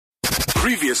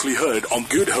Previously heard on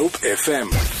Good Hope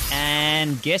FM.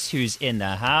 And guess who's in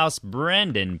the house?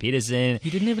 Brendon Petersen. You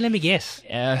didn't even let me guess.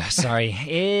 Sorry.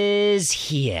 Is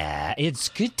here. It's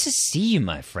good to see you,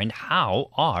 my friend. How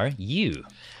are you?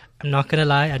 I'm not going to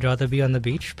lie, I'd rather be on the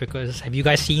beach because have you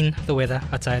guys seen the weather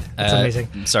outside? It's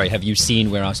amazing. Sorry, have you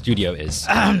seen where our studio is?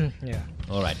 Yeah.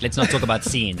 All right, let's not talk about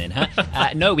seeing then, huh?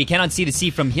 No, we cannot see the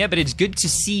sea from here, but it's good to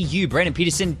see you, Brendon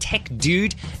Petersen, tech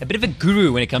dude, a bit of a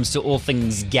guru when it comes to all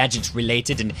things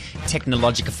gadget-related and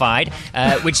technologified,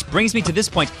 which brings me to this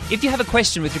point. If you have a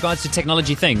question with regards to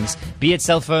technology things, be it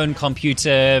cell phone,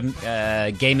 computer,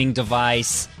 gaming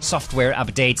device, software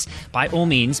updates, by all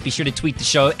means, be sure to tweet the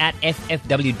show at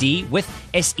FFWD with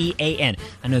SEAN.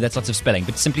 I know that's lots of spelling,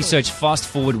 but simply search Fast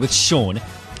Forward with Sean.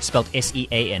 Spelled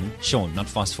SEAN, Sean, not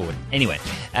fast forward. Anyway,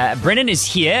 Brendon is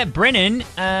here. Brendon,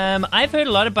 I've heard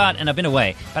a lot about, and I've been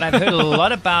away, but I've heard a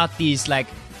lot about these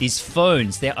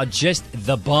phones. They are just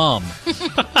the bomb.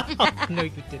 No,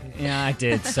 you didn't. Yeah, I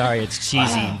did. Sorry, it's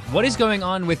cheesy. What is going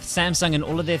on with Samsung and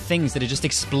all of their things that are just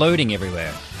exploding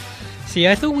everywhere? See,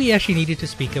 I thought we actually needed to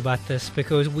speak about this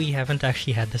because we haven't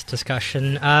actually had this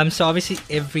discussion. So obviously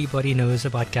everybody knows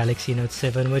about Galaxy Note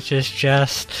 7, which is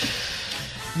just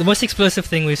the most explosive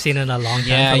thing we've seen in a long time.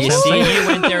 Yeah, you see, you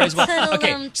went there as well.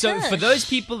 Okay, Little so touch. for those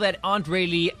people that aren't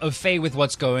really au fait with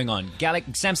what's going on,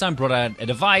 Samsung brought out a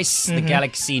device, the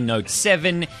Galaxy Note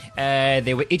 7.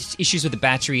 There were issues with the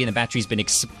battery, and the battery's been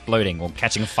exploding or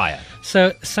catching fire.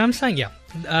 So Samsung,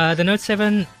 the Note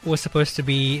 7 was supposed to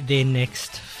be their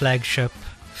next flagship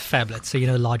phablet, so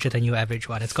larger than your average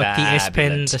one. It's got the S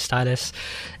Pen, Phablet. the stylus,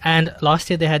 and last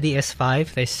year they had the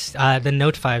S5, the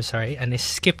Note 5, sorry, and they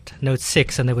skipped Note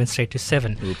 6 and they went straight to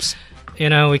 7. Oops.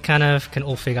 We kind of can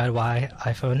all figure out why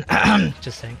iPhone.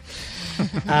 Just saying.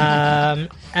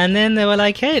 And then they were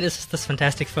like, hey, this is this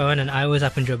fantastic phone, and I was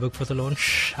up in Joburg for the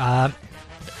launch.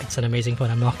 It's an amazing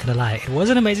phone, I'm not going to lie. It was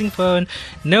an amazing phone.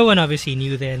 No one obviously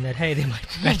knew then that, hey, there might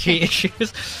be battery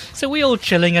issues. So we all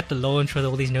chilling at the launch with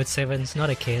all these Note 7s,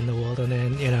 not a care in the world. And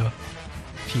then, a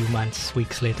few months,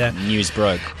 weeks later, News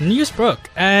broke.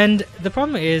 And the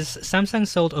problem is Samsung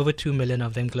sold over 2 million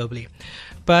of them globally.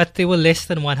 But there were less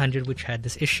than 100 which had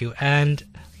this issue. And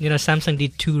Samsung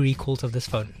did 2 recalls of this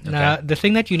phone. Okay. Now, the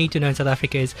thing that you need to know in South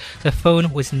Africa is the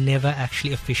phone was never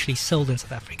actually officially sold in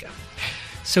South Africa.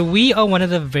 So we are one of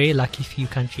the very lucky few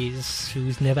countries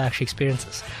who's never actually experienced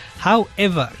this.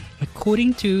 However,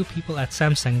 according to people at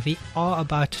Samsung, there are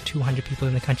about 200 people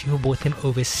in the country who bought them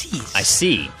overseas. I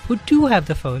see. Who do have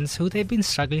the phones, who they've been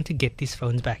struggling to get these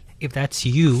phones back. If that's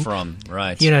you,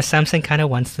 Right. Samsung kind of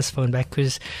wants this phone back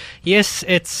because, yes,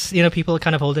 it's, people are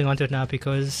kind of holding on to it now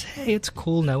because, hey, it's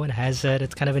cool, no one has it,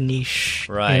 it's kind of a niche,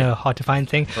 Right. hard to find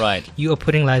thing. Right. You are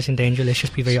putting lives in danger, let's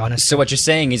just be very honest. So what you're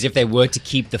saying is if they were to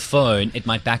keep the phone, it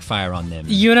might backfire on them.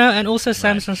 And also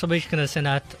Samsung's probably going to send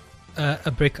out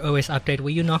a brick OS update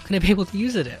where you're not going to be able to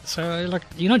use it. So,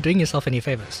 you're not doing yourself any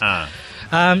favors.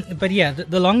 But yeah,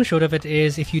 the long and short of it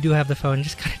is if you do have the phone,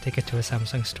 just kind of take it to a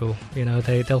Samsung store.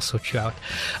 They'll sort you out.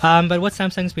 But what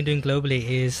Samsung's been doing globally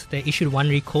is they issued 1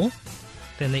 recall,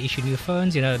 then they issued new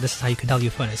phones. This is how you can tell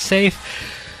your phone is safe.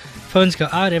 Phones go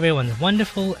out, everyone's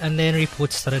wonderful, and then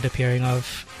reports started appearing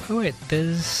of, oh wait,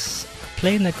 there's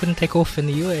plane that couldn't take off in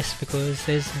the US because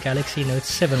there's Galaxy Note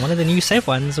 7, one of the new safe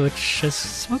ones, which is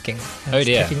smoking. And Oh it's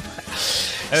dear. taking fire.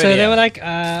 Oh So dear. they were like,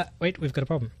 wait, we've got a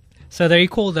problem. So they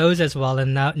recalled those as well,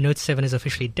 and now Note 7 is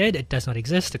officially dead. It does not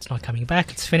exist. It's not coming back.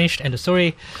 It's finished. End of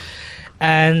story.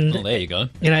 And Well, there you go.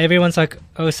 everyone's like,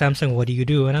 oh, Samsung, what do you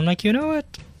do? And I'm like, you know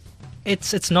what?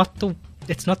 It's not the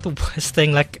worst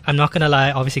thing. I'm not gonna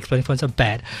lie, obviously exploding phones are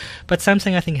bad, but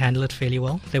Samsung I think handled it fairly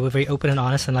well. They were very open and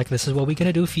honest and this is what we're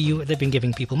gonna do for you. They've been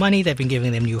giving people money, they've been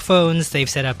giving them new phones, they've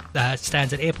set up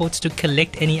stands at airports to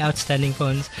collect any outstanding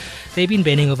phones. They've been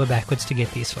bending over backwards to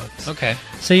get these phones. Okay.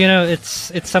 So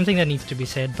it's something that needs to be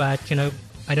said, but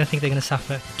I don't think they're gonna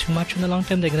suffer too much in the long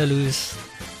term. They're gonna lose,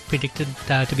 predicted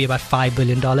to be about $5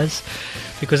 billion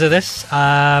because of this.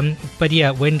 But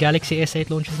yeah, when Galaxy S8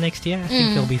 launches next year, I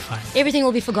think they'll be fine. Everything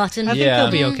will be forgotten. I think they'll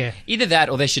be okay. Either that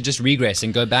or they should just regress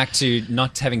and go back to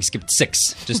not having skipped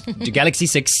 6. Just do Galaxy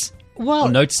 6 Well, or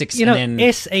Note 6 you know, and then...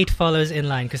 S8 follows in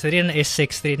line because they did an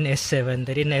S6, they did an S7,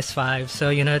 they did an S5. So,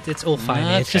 it's all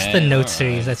fine. It's just the Okay, Note alright.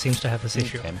 series that seems to have this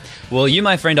issue. Okay. Well, you,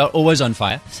 my friend, are always on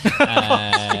fire.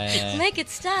 Make it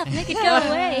stop. Make it go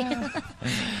away.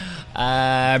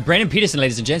 Brendon Petersen,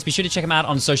 ladies and gents, be sure to check him out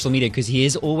on social media because he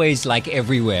is always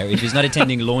everywhere. If he's not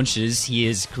attending launches, he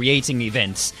is creating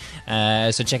events.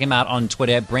 So check him out on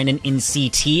Twitter, Brendon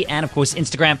NCT, and of course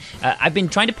Instagram. I've been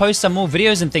trying to post some more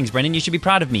videos and things, Brendon. You should be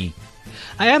proud of me.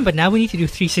 I am, but now we need to do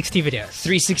 360 videos.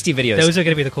 360 videos. Those are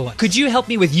going to be the cool ones. Could you help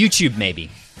me with YouTube, maybe?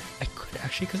 I could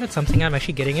actually, because that's something I'm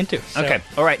actually getting into. So Okay.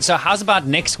 All right. So how's about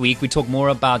next week we talk more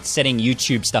about setting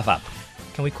YouTube stuff up?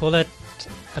 Can we call it,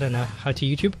 I don't know, how to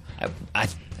YouTube?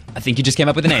 I think you just came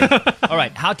up with a name. All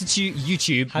right, how to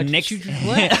YouTube How to next YouTube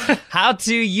what? How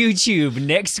to YouTube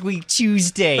next week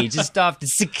Tuesday, just after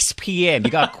 6 p.m.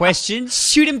 You got questions?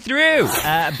 Shoot them through.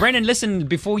 Brendon, listen,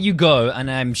 before you go, and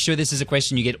I'm sure this is a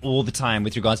question you get all the time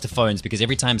with regards to phones, because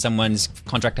every time someone's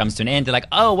contract comes to an end, they're like,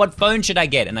 "Oh, what phone should I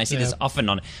get?" And I see this often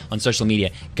on social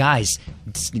media. Guys,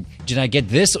 should I get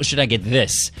this or should I get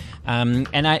this?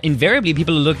 Invariably,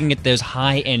 people are looking at those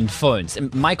high-end phones.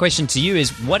 And my question to you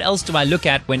is, what else do I look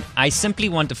at when I simply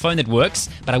want a phone that works,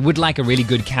 but I would like a really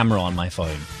good camera on my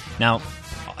phone? Now,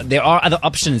 there are other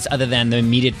options other than the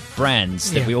immediate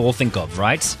brands that we all think of,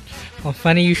 right? Well,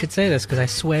 funny you should say this, because I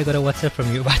swear I got a WhatsApp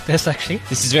from you about this, actually.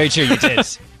 This is very true, you did.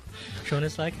 Sean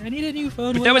is like, I need a new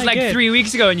phone. But that was like 3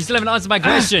 weeks ago, and you still haven't answered my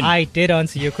question. I did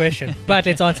answer your question, but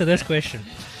let's answer this question.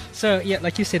 So, yeah,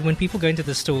 like you said, when people go into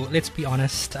the store, let's be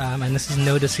honest, and this is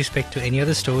no disrespect to any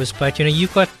other stores, but,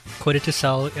 you've got quota to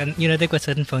sell, and, they've got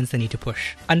certain phones they need to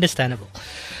push. Understandable.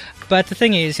 But the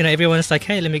thing is, everyone's like,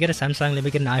 hey, let me get a Samsung, let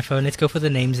me get an iPhone, let's go for the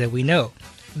names that we know.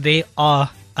 They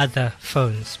are other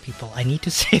phones, people. I need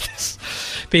to say this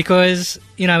because,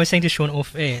 I was saying to Sean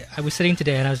off air, I was sitting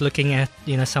today and I was looking at,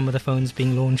 some of the phones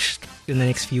being launched in the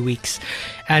next few weeks.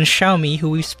 And Xiaomi, who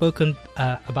we've spoken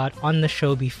about on the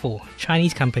show before,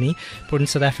 Chinese company, brought in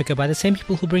South Africa by the same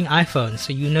people who bring iPhones.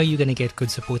 So you're going to get good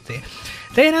support there.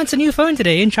 They announced a new phone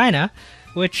today in China,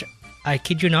 which, I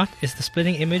kid you not, is the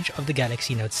splitting image of the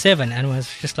Galaxy Note 7 and was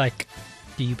just like,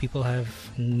 do you people have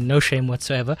no shame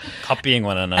whatsoever? Copying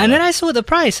one another. And then I saw the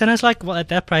price and I was like, well, at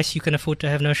that price you can afford to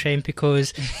have no shame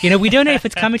because, we don't know if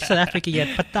it's coming to South Africa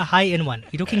yet, but the high-end one,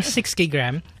 you're talking 6 gig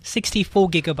RAM, 64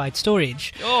 gigabyte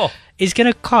storage, is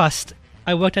going to cost,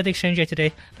 I worked at the exchange rate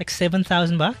today, like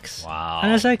 $7,000. Wow.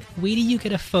 And I was like, where do you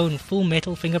get a phone, full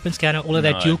metal fingerprint scanner, all of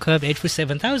that dual curved edge for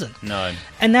 $7,000? No.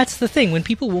 And that's the thing. When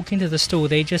people walk into the store,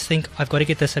 they just think, I've got to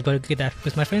get this, I've got to get that,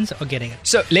 because my friends are getting it.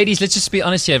 So, ladies, let's just be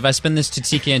honest here. If I spin this to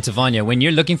TK and Tavanya, when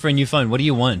you're looking for a new phone, what do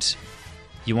you want?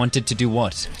 You want it to do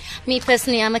what? Me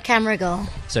personally, I'm a camera girl.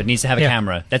 So it needs to have a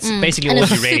camera. That's basically And all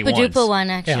it's you a really super want. duper one,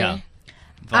 actually. Yeah.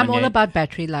 I'm Vanya? all about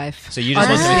battery life. So you just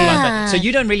want something like that. Ah. So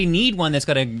you don't really need one that's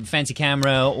got a fancy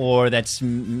camera or that's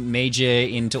major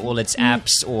into all its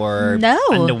apps or No.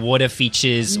 underwater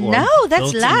features or No, that's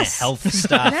built-in less. health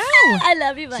stuff. I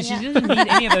love you, So Vanya. she doesn't need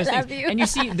any of those Love things. you. And you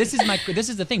see, this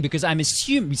is the thing, because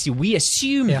we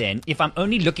assume then, if I'm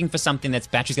only looking for something that's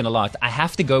battery's going to last, I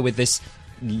have to go with this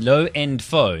low-end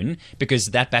phone because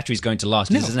that battery is going to last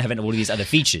because it doesn't have all these other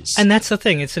features. And that's the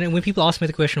thing. It's when people ask me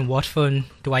the question, what phone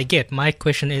do I get? My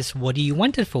question is, what do you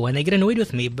want it for? And they get annoyed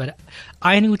with me, but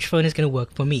I know which phone is going to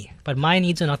work for me. But my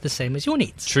needs are not the same as your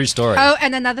needs. True story. Oh,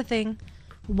 and another thing.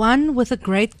 One with a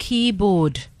great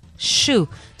keyboard. Shoo.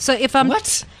 So if I'm...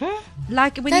 What?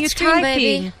 Like when Touch you're screen, typing...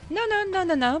 baby.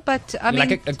 No. But I mean...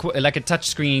 Like a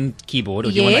touchscreen keyboard,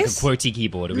 or do you want like a Yes. QWERTY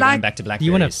keyboard? Or are we Like- going back to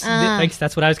You want Blackberries? to? Thanks.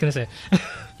 That's what I was going to say.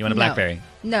 You want a BlackBerry?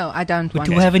 No, I don't We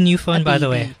want do it. have a new phone, A by the BB.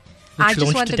 way, which I just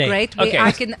launched want today. a great where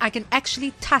Okay. I can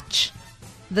actually touch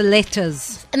the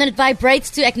letters. And then it vibrates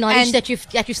to acknowledge And- that you've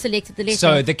selected the letter.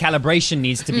 So the calibration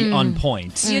needs to be on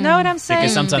point. You know what I'm saying?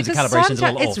 Because sometimes the calibration's a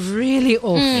little sometimes off. It's really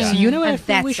off. So you know what I And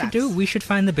think that we should sucks. do? We should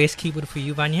find the best keyboard for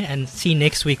you, Vanya, and see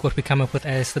next week what we come up with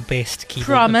as the best keyboard.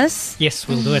 Promise. Yes,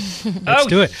 we'll do it. Let's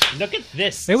do it. Look at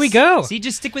this. There we go. See,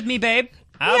 just stick with me, babe.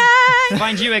 I'll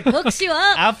find you a hooks you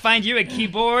up. I'll find you a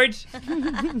keyboard.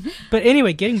 But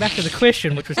anyway, getting back to the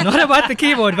question, which was not about the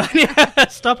keyboard, Vanya.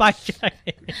 Stop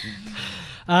hijacking.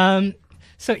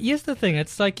 So here's the thing.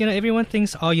 It's like, everyone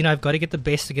thinks, I've got to get the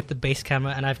best to get the best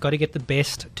camera, and I've got to get the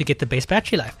best to get the best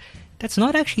battery life. That's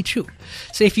not actually true.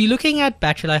 So if you're looking at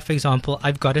battery life, for example,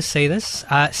 I've got to say this.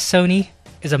 Sony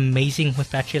is amazing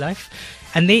with battery life.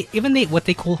 And they what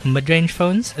they call mid-range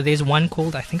phones. There's one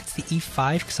called, I think it's the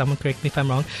E5, someone correct me if I'm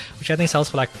wrong, which I think sells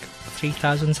for like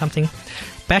 3,000 something.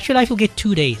 Battery life, you'll get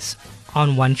 2 days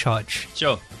on one charge.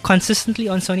 Sure. Consistently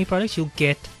on Sony products, you'll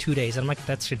get 2 days. I'm like,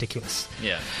 that's ridiculous.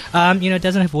 Yeah. It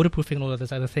doesn't have waterproofing and all of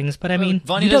those other things, but I mean...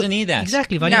 Vanya you don't- doesn't need that.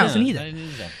 Exactly, Vanya No. doesn't need that.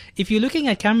 If you're looking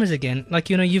at cameras again, like,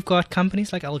 you've got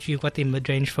companies like LG, you've got their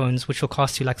mid-range phones, which will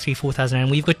cost you like 3,000-4,000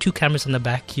 rand. We've got 2 cameras on the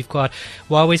back. You've got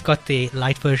Huawei's got the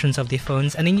light versions of their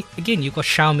phones. And then, again, you've got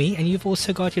Xiaomi, and you've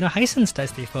also got, Hisense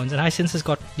does their phones. And Hisense has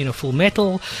got, full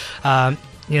metal,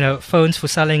 phones for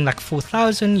selling like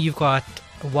 4,000. You've got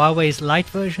Huawei's light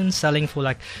version selling for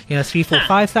like 3, 4,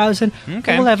 5,000.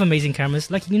 Okay. All have amazing cameras.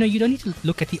 Like you don't need to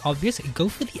look at the obvious. Go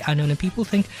for the unknown. And people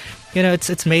think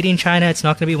it's made in China. It's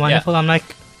not going to be wonderful. I'm like,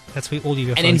 that's where all of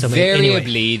your And phones are made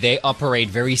invariably, anyway. they operate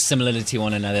very similarly to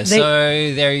one another. So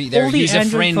they're all the user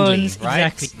Android friendly, phones, right?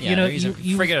 Exactly. Yeah,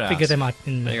 You figure them out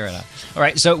in Figure it minutes. out. All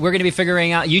right, so we're going to be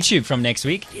figuring out YouTube from next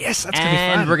week. Yes, that's going to be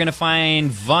fun. And we're going to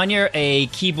find Vanya a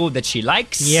keyboard that she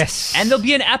likes. Yes. And there'll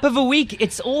be an app of a week.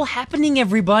 It's all happening,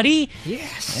 everybody.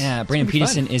 Yes. Yeah, Brendon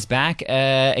Petersen is back.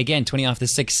 Again, 20 after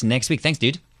 6 next week. Thanks,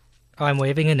 dude. Oh, I'm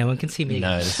waving and no one can see me.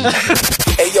 No, this is...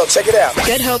 Hey, yo, check it out.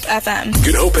 Good Hope FM.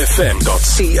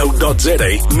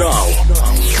 GoodHopeFM.co.za now.